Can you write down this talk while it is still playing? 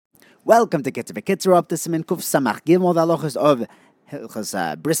Welcome to Kitzur V'Kitzur up to Siman Kuf Samach Gimel the halachos of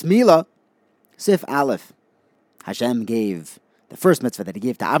Hilchos Bris Milah Sif Aleph. Hashem gave the first mitzvah that He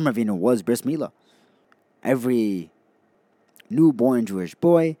gave to Avram Avinu was Bris Milah. Every newborn Jewish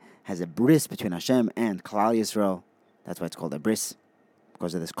boy has a bris between Hashem and Klal Yisrael. That's why it's called a bris,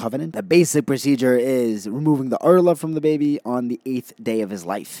 because of this covenant. The basic procedure is removing the arla from the baby on the 8th day of his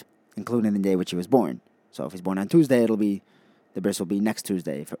life, including the day which he was born. So if he's born on Tuesday, the bris will be next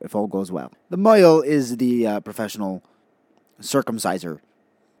Tuesday, if all goes well. The moil is the professional circumciser.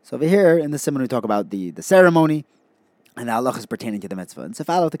 So over here, in the Siman, we talk about the ceremony, and the halachas pertaining to the mitzvah. And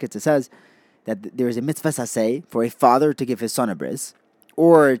Sefalot the Kitzur says that there is a mitzvah saseh for a father to give his son a bris,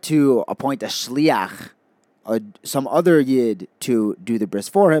 or to appoint a shliach, or some other yid, to do the bris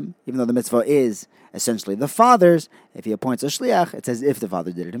for him, even though the mitzvah is essentially the father's. If he appoints a shliach, it's as if the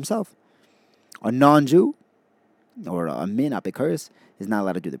father did it himself. A non-Jew, or a min apikuris, is not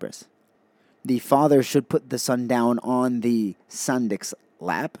allowed to do the bris. The father should put the son down on the sandik's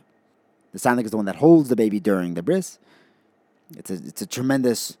lap. The sandik is the one that holds the baby during the bris. It's a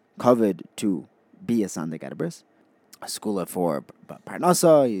tremendous kavod to be a sandik at a bris. A skula for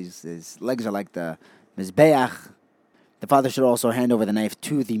parnasa. His legs are like the mizbeach. The father should also hand over the knife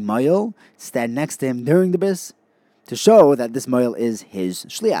to the moil, stand next to him during the bris, to show that this moil is his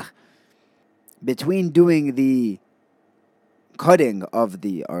shliach. Between doing the cutting of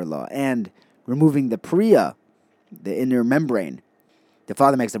the arla and removing the priya, the inner membrane, the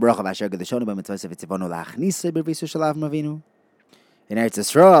father makes the bracha of Asher Gedeshonu b'mitzvah v'tzivonu la'achnisa b'visu shel Avram Avinu. In Eretz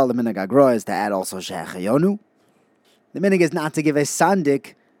Yisrael, the minhag agra is to add also shehachayonu. The minhag is not to give a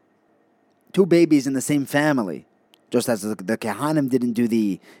sandik two babies in the same family, just as the Kehanim didn't do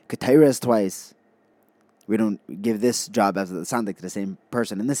the ketairas twice. We don't give this job as the sandik to the same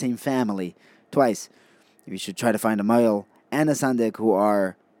person in the same family twice. We should try to find a moil and a sandik who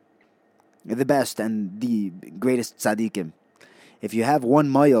are the best and the greatest tzaddikim. If you have one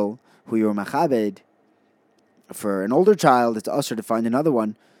moil who you're machabed for an older child, it's usher to find another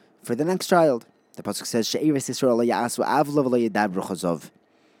one for the next child. The pasuk says, "She'eres Yisrael lo ya'asu avlo v'lo yadabru chazov."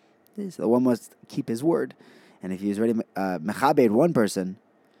 So the one must keep his word. And if he's already machabed one person,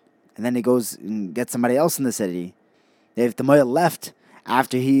 and then he goes and gets somebody else in the city, if the moil left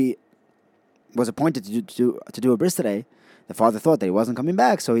after he was appointed to do a bris today, the father thought that he wasn't coming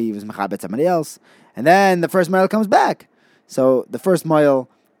back, so he was machabed somebody else. And then the first moil comes back. So the first moil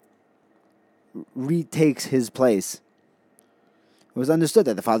retakes his place. It was understood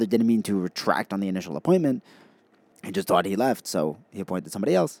that the father didn't mean to retract on the initial appointment. He just thought he left, so he appointed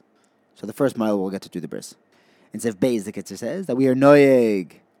somebody else. So the first moil will get to do the bris. In Sef Beis, the Kitzur says that we are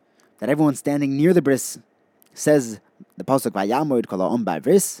noyeg, that everyone standing near the bris says the pasuk Vayamoid kol ha'om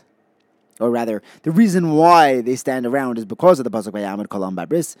ba'bris. Or rather, the reason why they stand around is because of the pasuk Vayamoid kol ha'om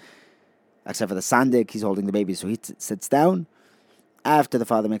ba'bris. Except for the sandik, he's holding the baby, so he sits down. After the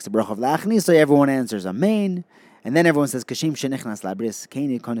father makes the bracha of la'achnis, so everyone answers amen, and then everyone says kashim shenichnas labris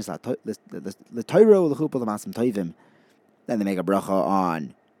keini konis l'toiro l'chupa l'masim toivim. Then they make a bracha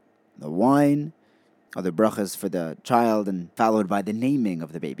on the wine, other brachas for the child, and followed by the naming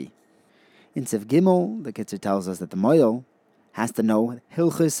of the baby. In Sef Gimel, the Kitzur tells us that the moil has to know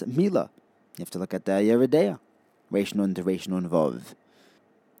Hilchos Milah. You have to look at the Yeridea, Reish Nun to Reish Nun Vov.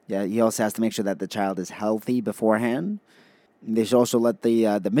 Yeah, he also has to make sure that the child is healthy beforehand. They should also let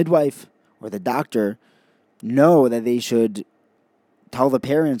the midwife or the doctor know that they should tell the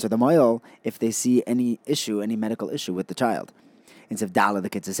parents or the moil if they see any medical issue with the child. In Sef Dala, the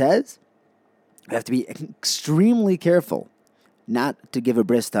Kitzur says, you have to be extremely careful not to give a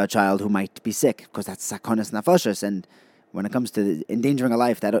bris to a child who might be sick, because that's sakonas nafashos, and when it comes to endangering a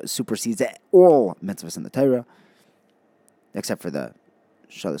life, that supersedes all mitzvahs in the Torah, except for the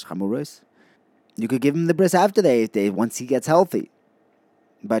shalish chamuros. You could give him the bris after the 8th day once he gets healthy,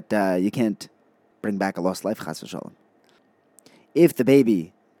 but you can't bring back a lost life, chas v'shalom. If the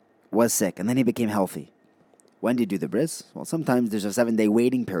baby was sick and then he became healthy, when do you do the bris? Well, sometimes there's a 7-day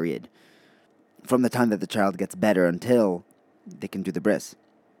waiting period from the time that the child gets better until they can do the bris.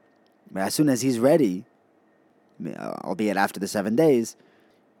 But as soon as he's ready, albeit after the 7 days,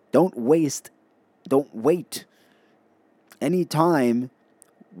 don't wait any time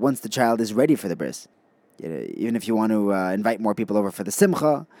once the child is ready for the bris. Even if you want to invite more people over for the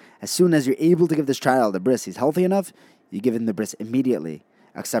simcha, as soon as you're able to give this child a bris, he's healthy enough, you give him the bris immediately,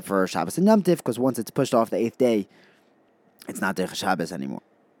 except for Shabbos and Yom Tif, because once it's pushed off the 8th day, it's not Derech Shabbos anymore.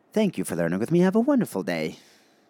 Thank you for learning with me. Have a wonderful day.